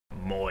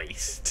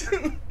Moist.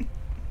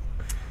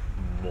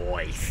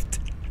 Moist.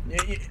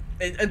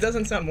 It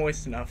doesn't sound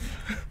moist enough.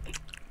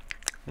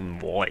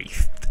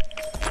 Moist.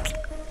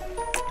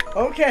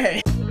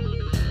 Okay.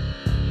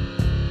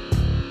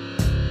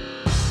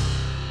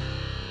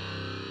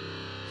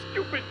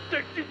 Stupid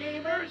sexy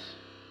gamers!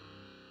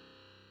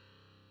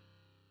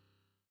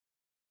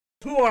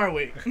 Who are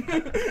we?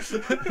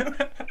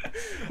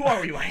 Who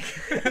are we, Mike?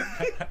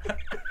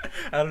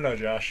 I don't know,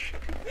 Josh.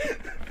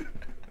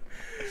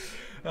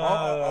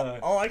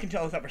 All I can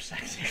tell is that we're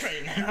sexy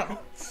right now.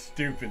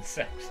 Stupid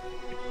sexy.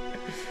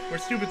 We're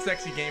stupid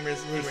sexy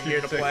gamers. We're Stupid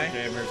here to sexy play.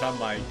 gamers. I'm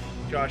Mike.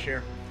 Josh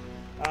here.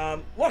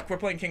 Look, we're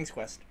playing King's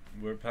Quest.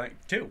 We're playing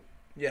 2.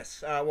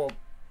 Yes. Well,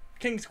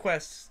 King's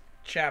Quest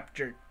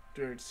chapter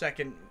or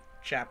second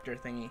chapter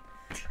thingy.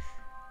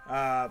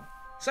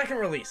 Second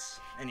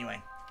release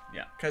anyway.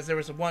 Yeah. Because there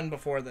was one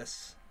before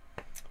this.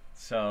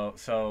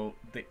 So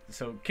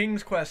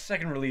King's Quest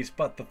second release,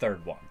 but the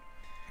third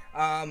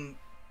one.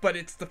 But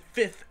it's the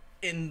 5th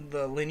in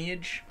the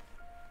lineage.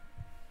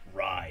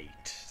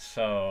 Right.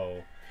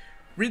 So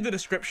Read the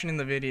description in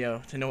the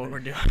video to know what we're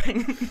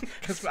doing,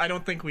 because I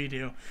don't think we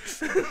do.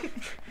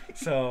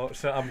 So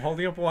I'm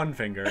holding up one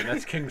finger, and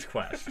that's King's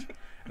Quest. And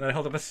then I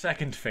hold up a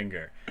second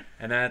finger,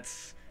 and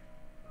that's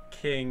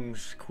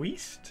King's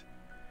Quest?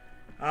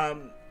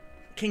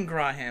 King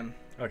Graham.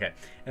 Okay.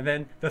 And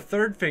then the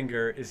third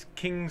finger is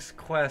King's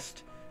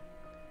Quest,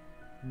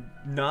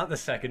 not the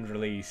second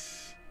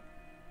release.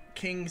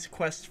 King's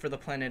Quest for the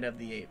Planet of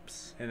the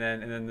Apes. And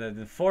then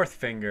the fourth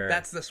finger.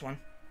 That's this one.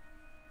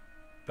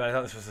 But I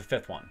thought this was the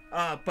 5th one.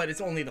 But it's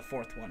only the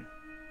 4th one.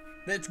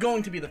 It's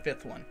going to be the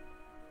 5th one.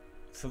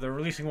 So they're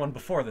releasing one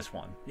before this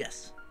one.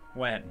 Yes.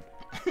 When?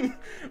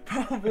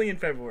 Probably in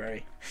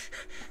February.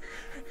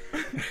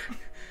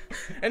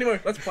 Anyway,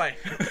 let's play.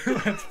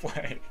 Let's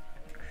play.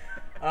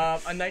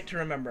 A Night to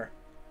Remember.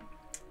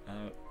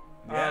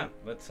 Yeah,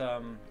 let's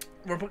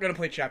We're gonna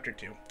play Chapter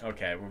 2.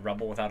 Okay, we're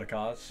Rubble Without a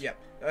Cause? Yep.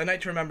 A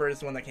Night to Remember is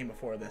the one that came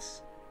before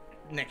this.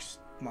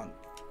 Next month.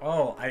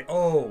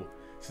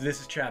 So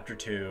this is Chapter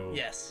 2.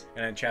 Yes.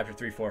 And then Chapter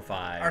 3, 4,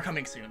 5. Are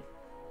coming soon.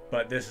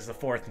 But this is the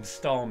 4th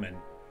installment.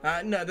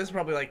 No, this is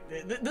probably like...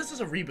 this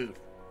is a reboot,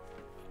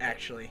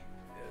 actually.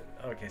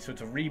 Okay, so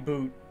it's a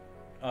reboot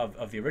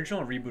of the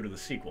original, a reboot of the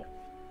sequel.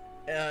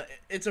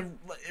 It's a...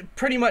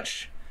 Pretty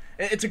much...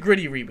 It's a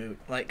gritty reboot.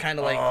 Like, kind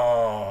of like...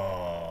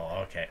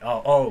 Oh, okay.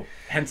 Oh,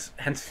 hence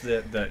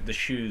the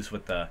shoes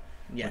with the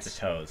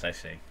toes, I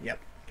see. Yep.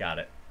 Got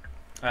it.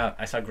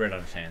 I saw grit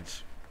on his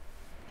hands.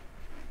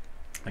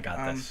 I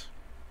got this.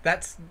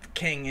 That's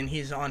King, and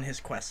he's on his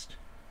quest.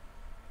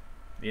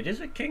 It is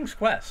a King's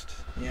Quest.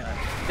 Yeah.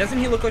 Doesn't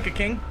he look like a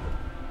king?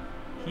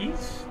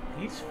 He's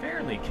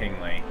fairly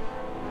kingly.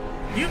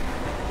 You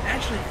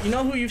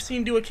know who you've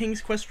seen do a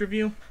King's Quest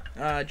review?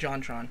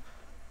 JonTron.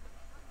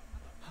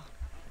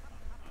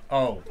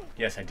 Oh,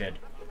 yes, I did.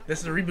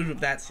 This is a reboot of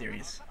that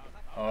series.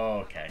 Oh,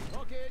 okay.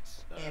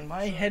 And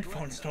my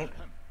headphones don't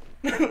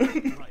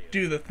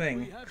do the thing.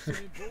 We have some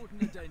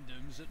important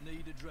addendums that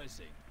need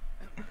addressing.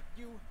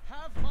 You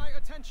have my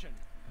attention.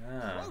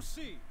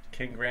 Proceed.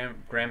 King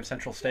Graham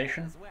Central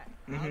Station?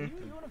 Our new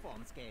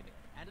uniforms came in,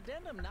 and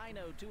Addendum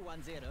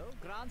 90210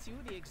 grants you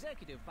the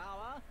executive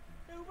power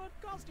over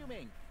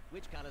costuming.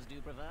 Which colors do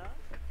you prefer?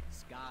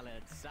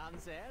 Scarlet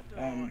Sunset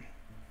or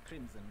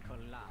Crimson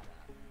Colada?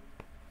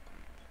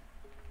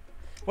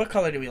 What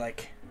color do we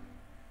like?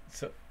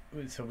 So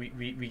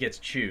we get to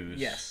choose.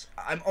 Yes.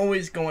 I'm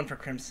always going for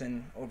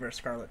Crimson over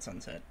Scarlet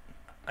Sunset.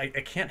 I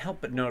can't help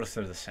but notice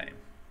they're the same.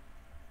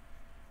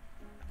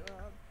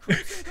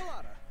 Crimson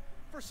Colada,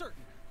 for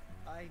certain.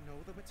 I know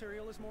the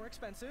material is more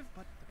expensive,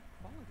 but the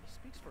quality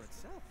speaks for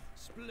itself.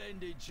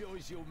 Splendid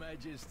choice, Your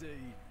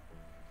Majesty.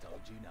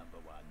 Told you number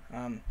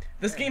one.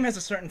 This game has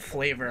a certain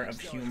flavor of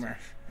humor.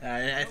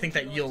 I think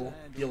that you'll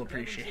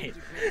appreciate.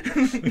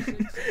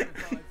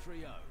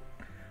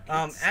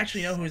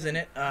 Actually, you know who's in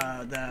it?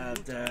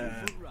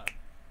 The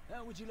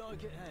How would you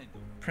like it, Hen?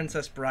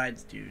 Princess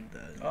Bride's dude.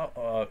 The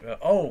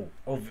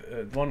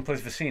one who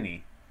plays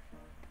Vicini.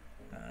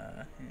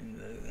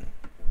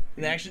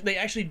 They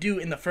actually do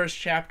in the first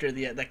chapter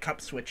the cup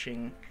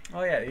switching.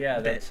 Oh yeah,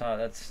 that's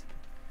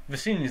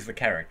Vicini's the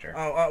character.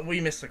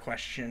 We missed the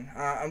question.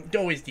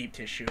 Always deep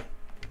tissue.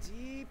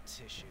 Deep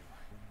tissue.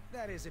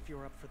 That is if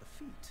you're up for the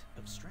feat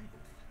of strength.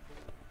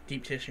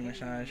 Deep tissue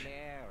massage.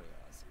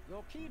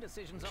 Your key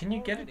decisions Can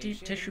you get a deep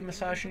tissue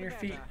massage in your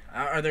feet?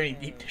 Are there any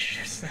deep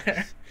tissues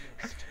there?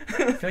 I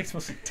feel like it's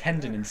mostly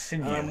tendon and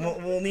sinew.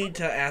 We'll need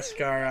to ask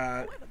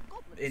our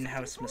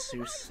in-house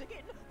masseuse.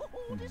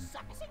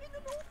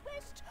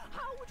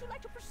 How would you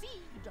like to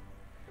proceed?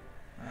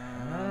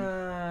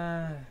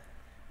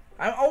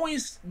 I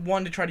always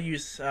wanted to try to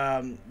use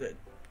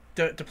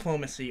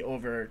diplomacy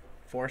over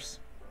force.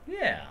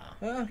 Yeah.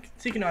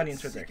 Seek an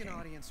audience with their Seek king. an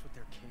audience with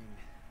their king.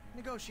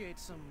 Negotiate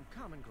some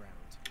common ground.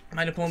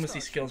 My diplomacy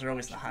skills are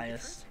always the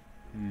highest.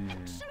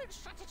 Excellent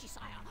strategy,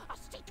 sire. I'll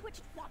stick to it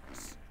at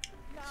once.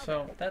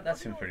 So that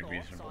seems pretty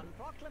reasonable. On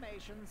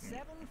Proclamation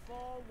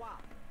 741.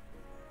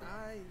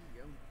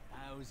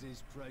 How's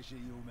this pressure,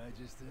 Your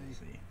Majesty? Let's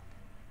see.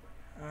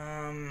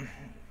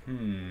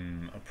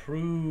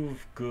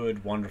 Approve,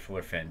 good, wonderful,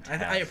 or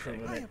fantastic. I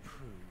approve of I it.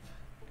 approve.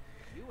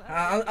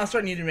 I'll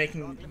start needing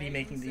to be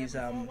making these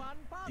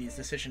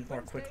decisions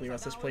more quickly, or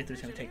else this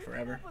playthrough's gonna take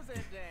forever.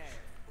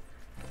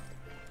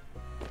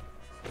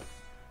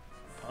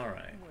 All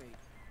right. Wait,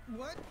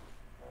 what?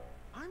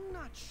 I'm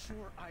not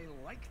sure I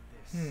like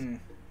this.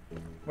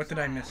 What did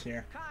I miss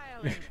here?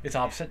 It's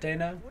opposite day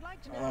now. Would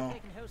like to know Oh. if they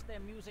can host their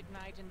music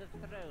night in the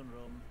throne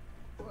room.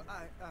 Well,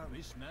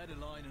 Miss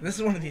Madeline and This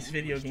is one of these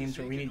video games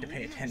where we need to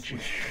pay attention.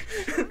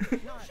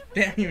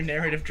 Damn you,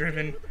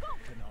 narrative-driven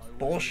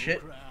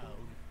bullshit.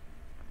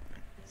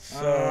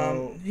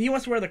 So, He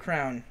wants to wear the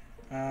crown.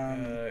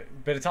 but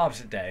it's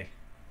opposite day.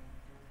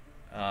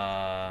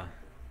 A?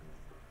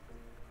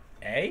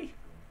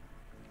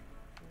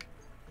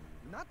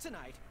 not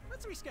tonight.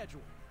 Let's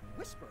reschedule.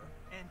 Whisper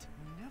and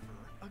never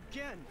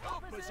again.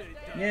 opposite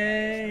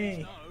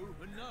Yay! no,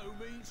 and no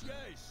means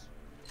yes.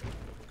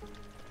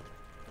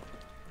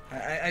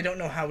 I don't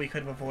know how we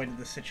could have avoided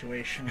this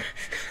situation.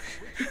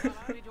 Which color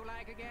would you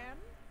like again?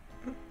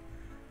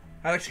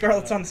 I like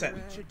Scarlet Sunset.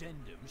 Which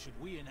addendum should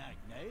we enact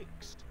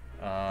next?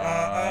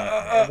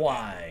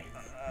 Why?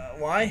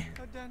 Why?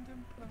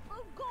 Addendum.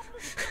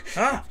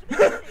 Huh?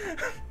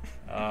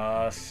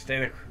 Stay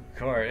the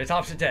course. It's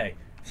opposite day.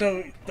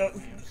 So,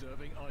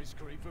 Serving ice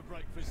cream for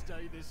breakfast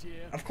day this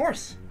year. of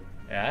course.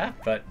 Yeah,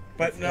 but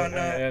No.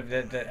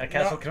 a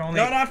castle can only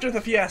Not after the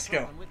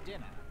fiasco. On with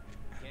dinner.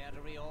 Care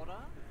to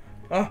reorder?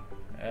 Oh.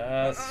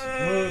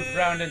 Smooth,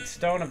 rounded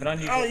stone of an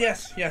unusual. Oh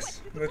yes.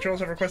 The trolls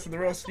have requested the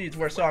royal steeds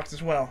wear socks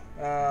as well.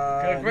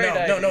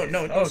 Great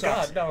No oh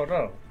socks. God,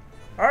 no.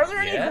 Are there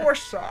any Yeah? more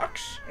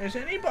socks? Is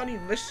anybody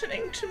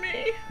listening to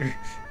me?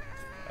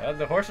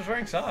 The horse was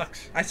wearing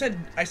socks. I said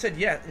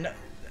yeah. No,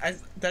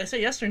 did I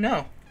say yes or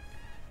no?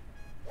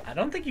 I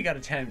don't think you got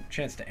a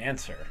chance to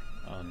answer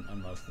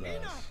on most of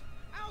those.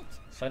 Out.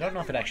 So I don't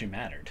know if it actually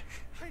mattered.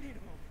 I need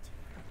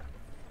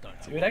a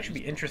moment. It would actually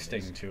be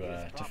interesting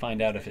to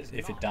find out if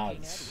it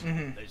does.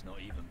 There's not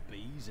even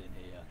bees in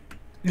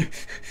here.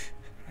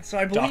 So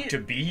I believe Dr.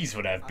 Bees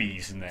would have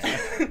bees in there.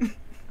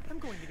 I'm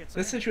going to get some.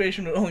 this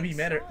situation would only be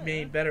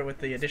made better with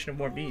the addition of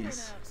more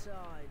bees. Outside.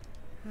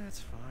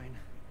 That's fine.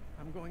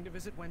 I'm going to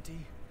visit Wenty.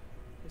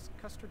 This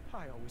custard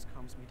pie always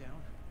calms me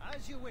down.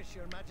 As you wish,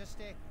 Your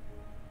Majesty.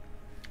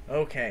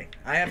 Okay,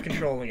 I have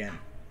control again.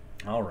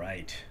 All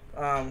right.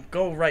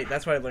 Go right.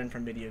 That's what I learned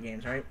from video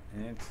games, right?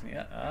 It's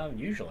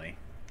usually.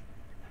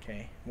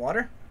 Okay,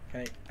 water.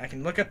 I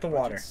can look at the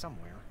water. It's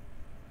somewhere.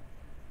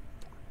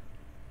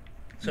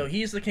 So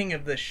he's the king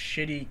of this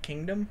shitty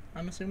kingdom,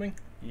 I'm assuming.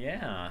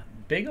 Yeah,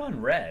 big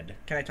on red.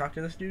 Can I talk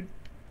to this dude?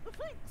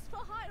 Thanks for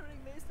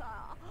hiring me, sir.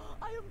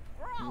 I am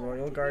proud.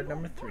 Royal to be Guard your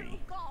number Royal 3.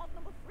 Guard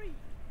number 3.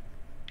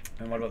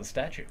 And what about the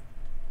statue?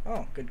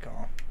 Oh, good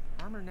call.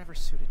 Armor never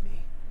suited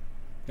me.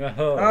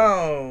 Oh,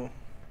 Oh,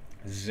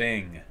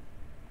 zing.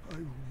 I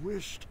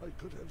wished I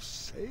could have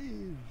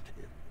saved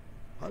him.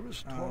 I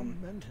was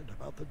tormented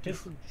about the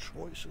different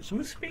choices who's I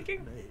could speaking?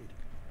 have made.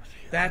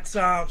 that's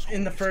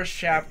in the first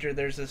chapter.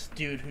 There's this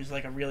dude who's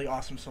like a really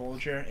awesome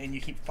soldier, and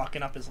you keep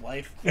fucking up his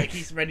life. Like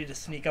he's ready to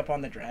sneak up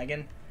on the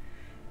dragon,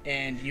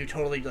 and you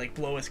totally like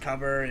blow his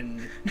cover,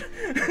 and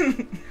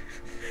and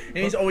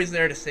he's always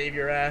there to save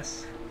your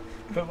ass.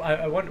 But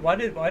I wonder why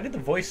did the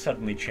voice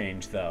suddenly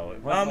change though?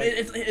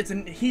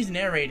 He's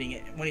narrating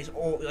it when he's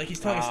old, like he's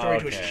telling a story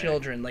to his Okay.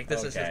 children, like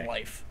this is Okay. his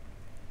life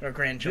or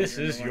grandchildren. This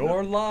is or your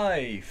whatnot.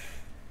 life.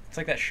 It's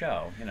like that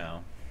show,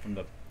 from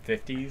the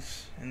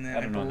 50s. And then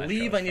I don't know when that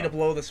believe show I need is to from.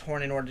 blow this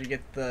horn in order to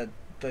get the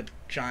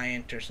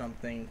giant or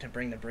something to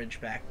bring the bridge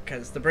back,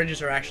 because the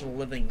bridges are actual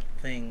living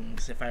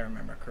things, if I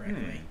remember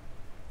correctly.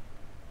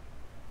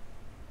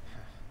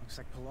 Looks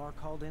like Pilar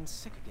called in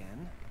sick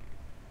again.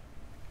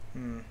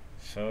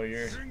 So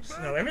you're.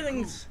 So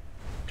everything's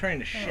turning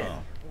to shit. Oh.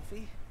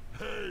 Wolfie?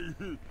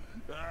 Hey,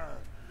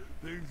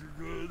 things are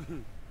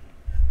good.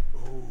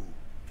 Oh,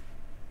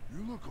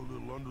 you look a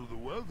little under the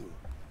weather.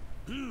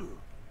 Here,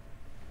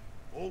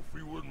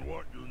 Wolfie wouldn't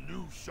want your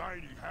new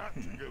shiny hat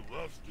to get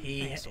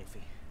rusty. Thanks,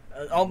 Sophie.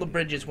 All the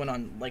bridges went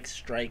on like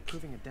strike,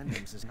 Proving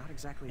addendums is not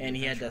exactly the and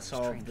he had to adventure I was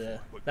solve trained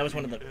for. that was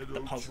one of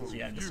the puzzles he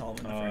had to solve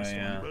in the Oh, first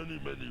yeah.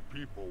 one. Many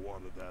people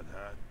wanted that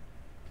hat.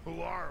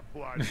 Pilar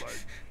applied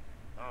like,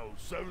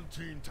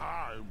 17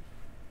 times.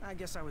 I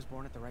guess I was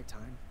born at the right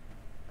time.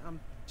 I'm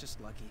just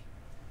lucky.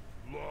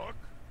 Luck?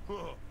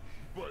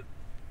 But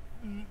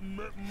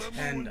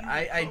And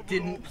I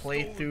didn't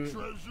play through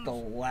the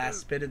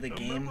last bit of the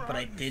game, but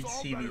I did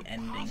see the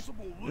ending.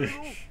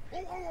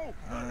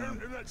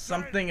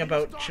 Something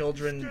about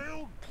children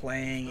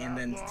playing and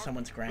then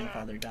someone's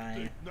grandfather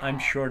dying. I'm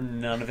sure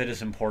none of it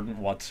is important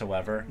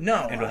whatsoever.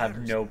 No. And will have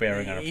no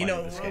bearing on our You playing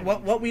know, this game.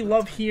 what we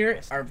love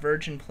here are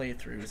virgin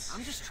playthroughs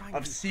I'm just trying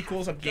of to be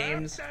sequels of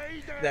games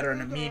that are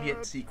an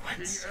immediate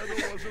sequence.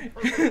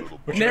 Which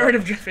are-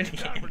 Narrative-driven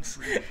games.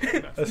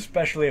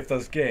 Especially if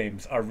those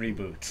games are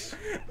reboots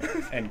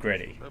and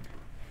gritty.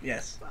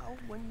 Yes. Well,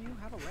 when you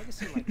have a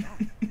legacy like that,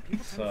 people tend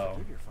to So-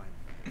 forgive your final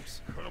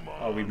Come on,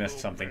 Oh, we missed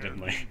little something,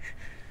 didn't we? bandit.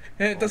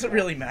 It doesn't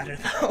really matter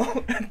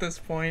though at this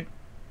point.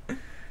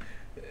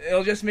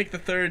 It'll just make the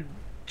third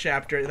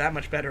chapter that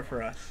much better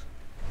for us.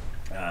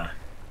 I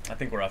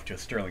think we're off to a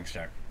sterling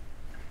start.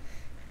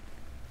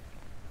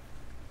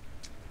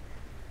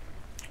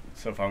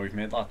 So far, we've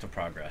made lots of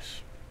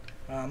progress.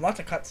 Lots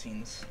of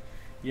cutscenes.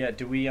 Yeah,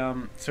 do we,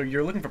 so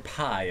you're looking for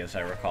pie, as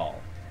I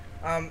recall.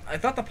 I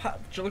thought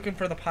you're looking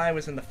for the pie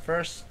was in the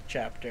first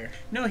chapter.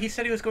 No, he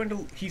said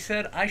he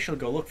said, I shall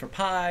go look for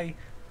pie.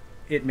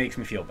 It makes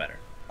me feel better.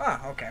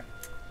 Ah, okay.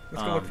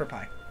 Let's go look for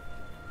pie.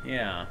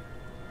 Yeah.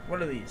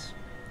 What are these?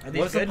 Are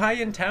these Was good? the pie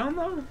in town,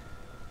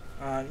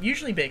 though?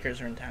 Usually bakers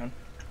are in town.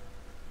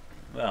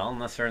 Well,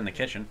 unless they're in the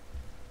kitchen.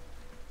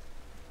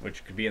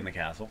 Which could be in the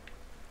castle.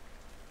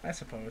 I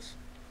suppose.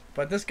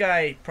 But this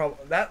guy,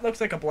 that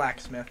looks like a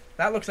blacksmith.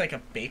 That looks like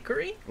a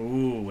bakery?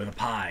 Ooh, with a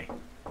pie.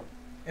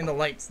 And the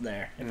light's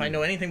there. If I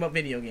know anything about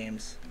video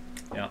games.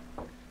 Yeah.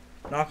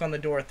 Knock on the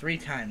door 3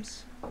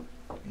 times.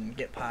 And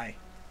get pie.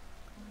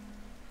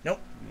 Nope.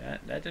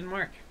 That didn't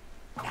work.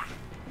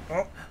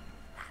 Oh.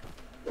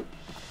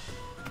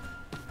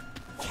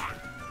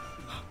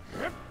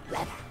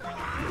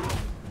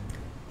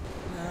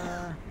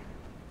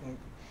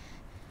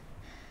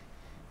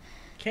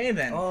 Okay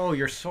then. Oh,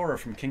 you're Sora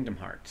from Kingdom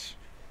Hearts.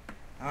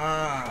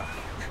 Ah.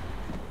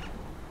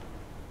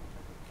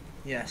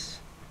 Yes.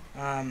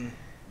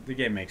 The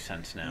game makes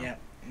sense now.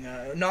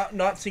 Yeah.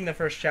 Not seeing the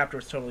first chapter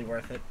was totally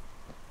worth it.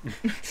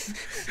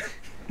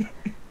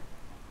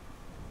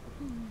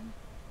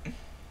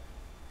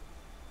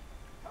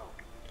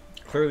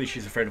 Clearly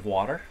she's afraid of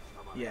water.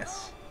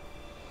 Yes.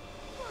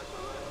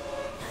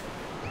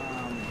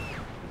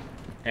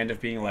 And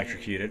of being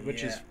electrocuted,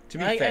 which is, Yeah. to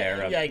be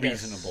fair, I a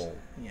guess.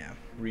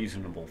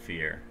 reasonable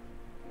fear.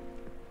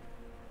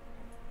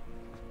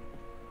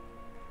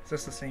 Is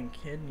this the same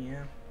kid?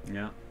 Yeah.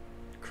 Yeah.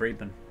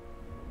 Creeping.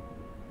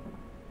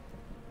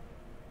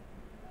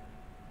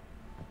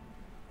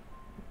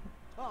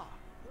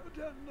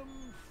 Addendum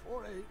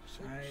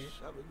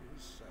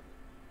 48677.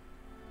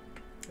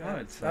 Oh,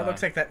 it's, that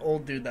looks like that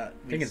old dude that.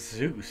 I think it's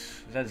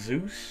Zeus. Is that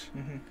Zeus?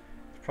 Mm-hmm.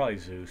 It's probably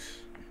Zeus.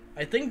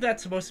 I think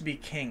that's supposed to be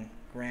King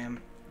Graham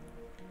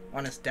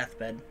on his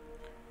deathbed.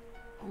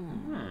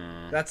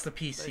 That's the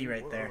PC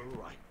right there.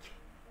 Right.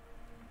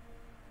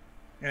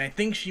 And I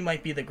think she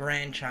might be the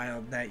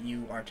grandchild that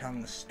you are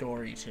telling the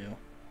story to.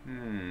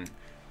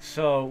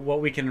 So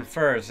what we can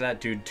infer is that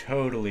dude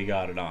totally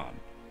got it on.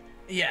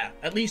 Yeah,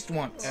 at least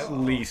once. At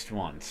least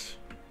once.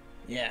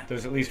 Yeah.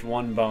 There's at least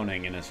one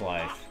boning in his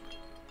life.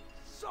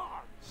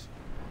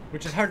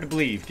 Which is hard to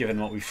believe given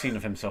what we've seen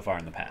of him so far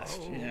in the past.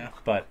 Yeah.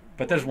 But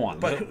there's one.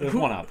 But There's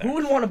one out there. Who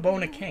would want to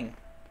bone a king?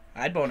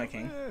 I'd bone a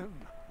king.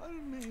 I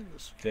didn't mean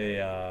this.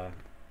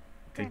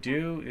 They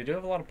do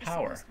have a lot of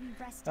power.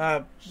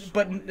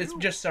 But it's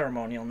just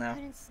ceremonial now.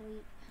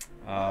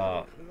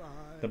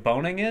 The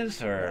boning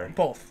is, or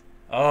Both.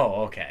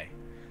 oh, okay.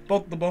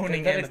 Both the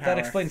boning and the power. That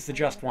explains the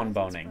just one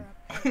boning.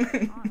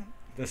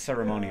 The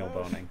ceremonial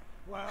boning.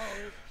 Well,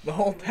 The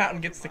whole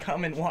town gets to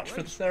come and watch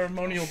for the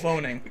ceremonial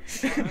boning.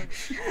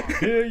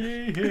 Hear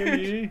ye, hear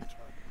ye.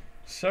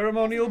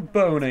 Ceremonial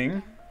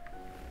boning.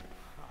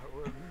 I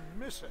wouldn't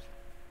miss it.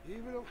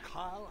 Even if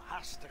Kyle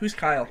has to. Who's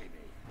Kyle? carry me.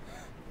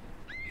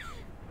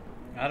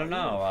 I don't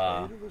know.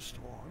 Afraid of the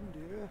storm,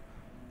 dear,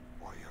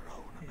 or your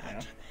own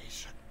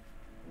imagination.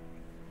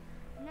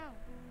 No,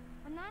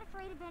 I'm not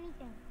afraid of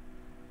anything.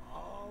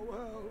 Oh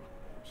well,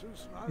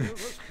 since neither of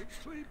us could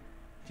sleep.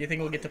 Do you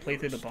think we'll get to play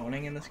through the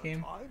boning in this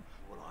game? Time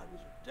when I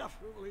was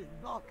definitely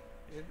not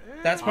in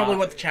any That's probably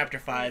what the chapter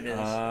 5 is.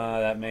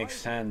 That makes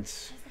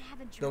sense. Does it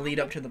have a The lead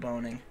up to the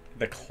boning.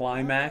 The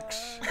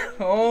climax.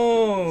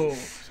 Oh!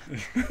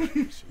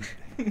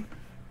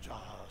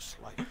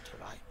 just like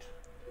tonight.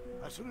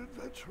 As an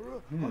adventurer,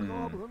 a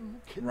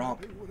goblin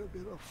kidnapping would have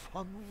been a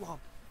fun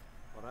romp.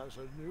 But as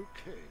a new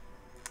king,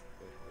 it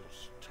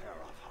was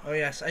terrifying. Oh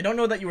yes, I don't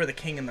know that you were the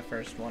king in the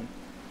first one.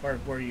 Or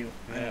were you?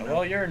 I Yeah, don't know.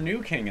 well, you're a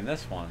new king in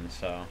this one,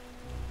 so.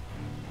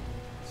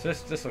 So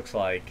this looks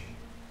like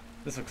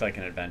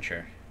an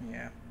adventure.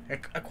 Yeah.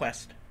 A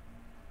quest.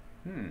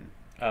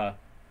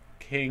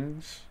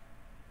 King's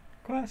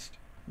Quest.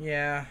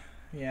 Yeah,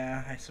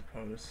 I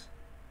suppose.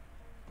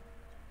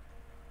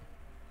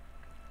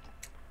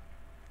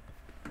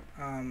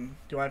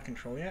 Do I have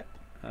control yet?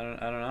 I don't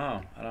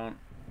know.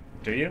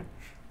 Do you?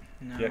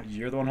 No. Yeah,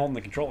 you're the one holding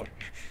the controller.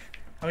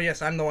 Oh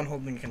yes, I'm the one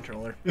holding the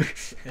controller.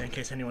 In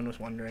case anyone was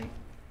wondering.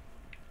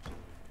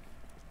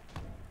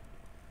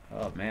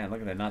 Oh man,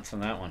 look at the nuts on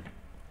that one.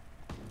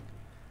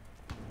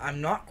 I'm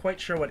not quite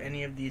sure what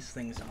any of these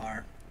things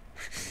are.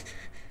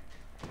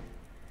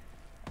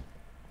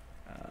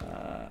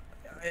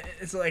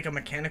 It's like a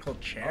mechanical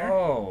chair.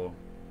 Oh,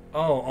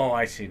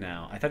 I see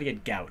now. I thought he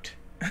had gout.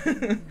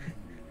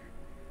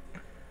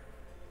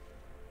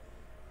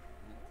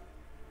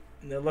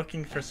 They're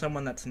looking for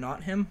someone that's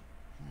not him.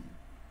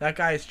 That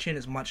guy's chin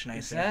is much Is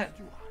nicer. that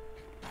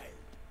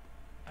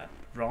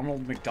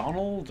Ronald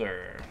McDonald,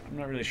 or I'm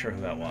not really sure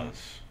who that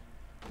was.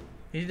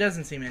 He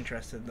doesn't seem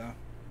interested though.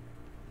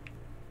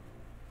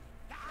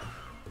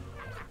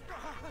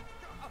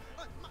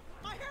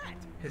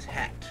 His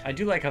hat. I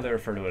do like how they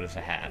refer to it as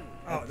a hat.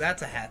 Oh,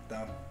 that's a hat,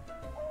 though.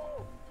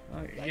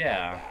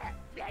 Yeah.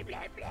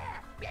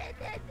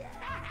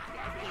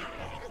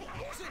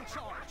 Who's in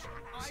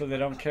charge? So they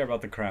don't care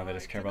about the crown, they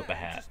just care about the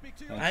hat.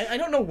 I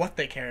don't know what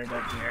they care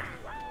about here.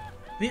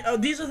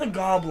 These are the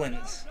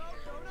goblins.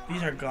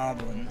 These are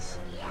goblins.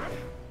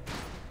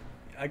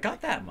 I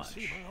got that much.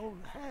 See my own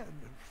hand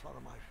in front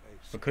of my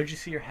face. But could you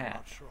see your I'm hat?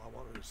 not sure I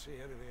wanted to see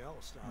anything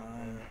else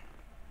down there.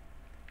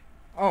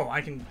 Oh,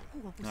 I can.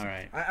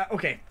 Alright.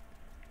 Okay.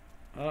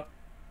 Oh.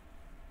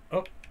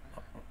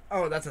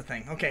 Oh, that's a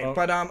thing. Okay, Oh.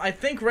 but I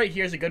think right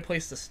here is a good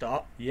place to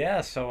stop.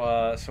 Yeah,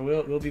 so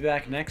we'll be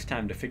back next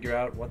time to figure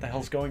out what the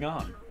hell's going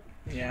on.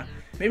 Yeah.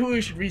 Maybe we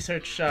should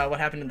research what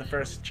happened in the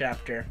first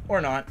chapter,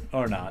 or not.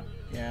 Or not.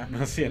 Yeah.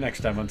 We'll see you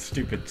next time on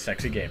Stupid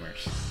Sexy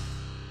Gamers.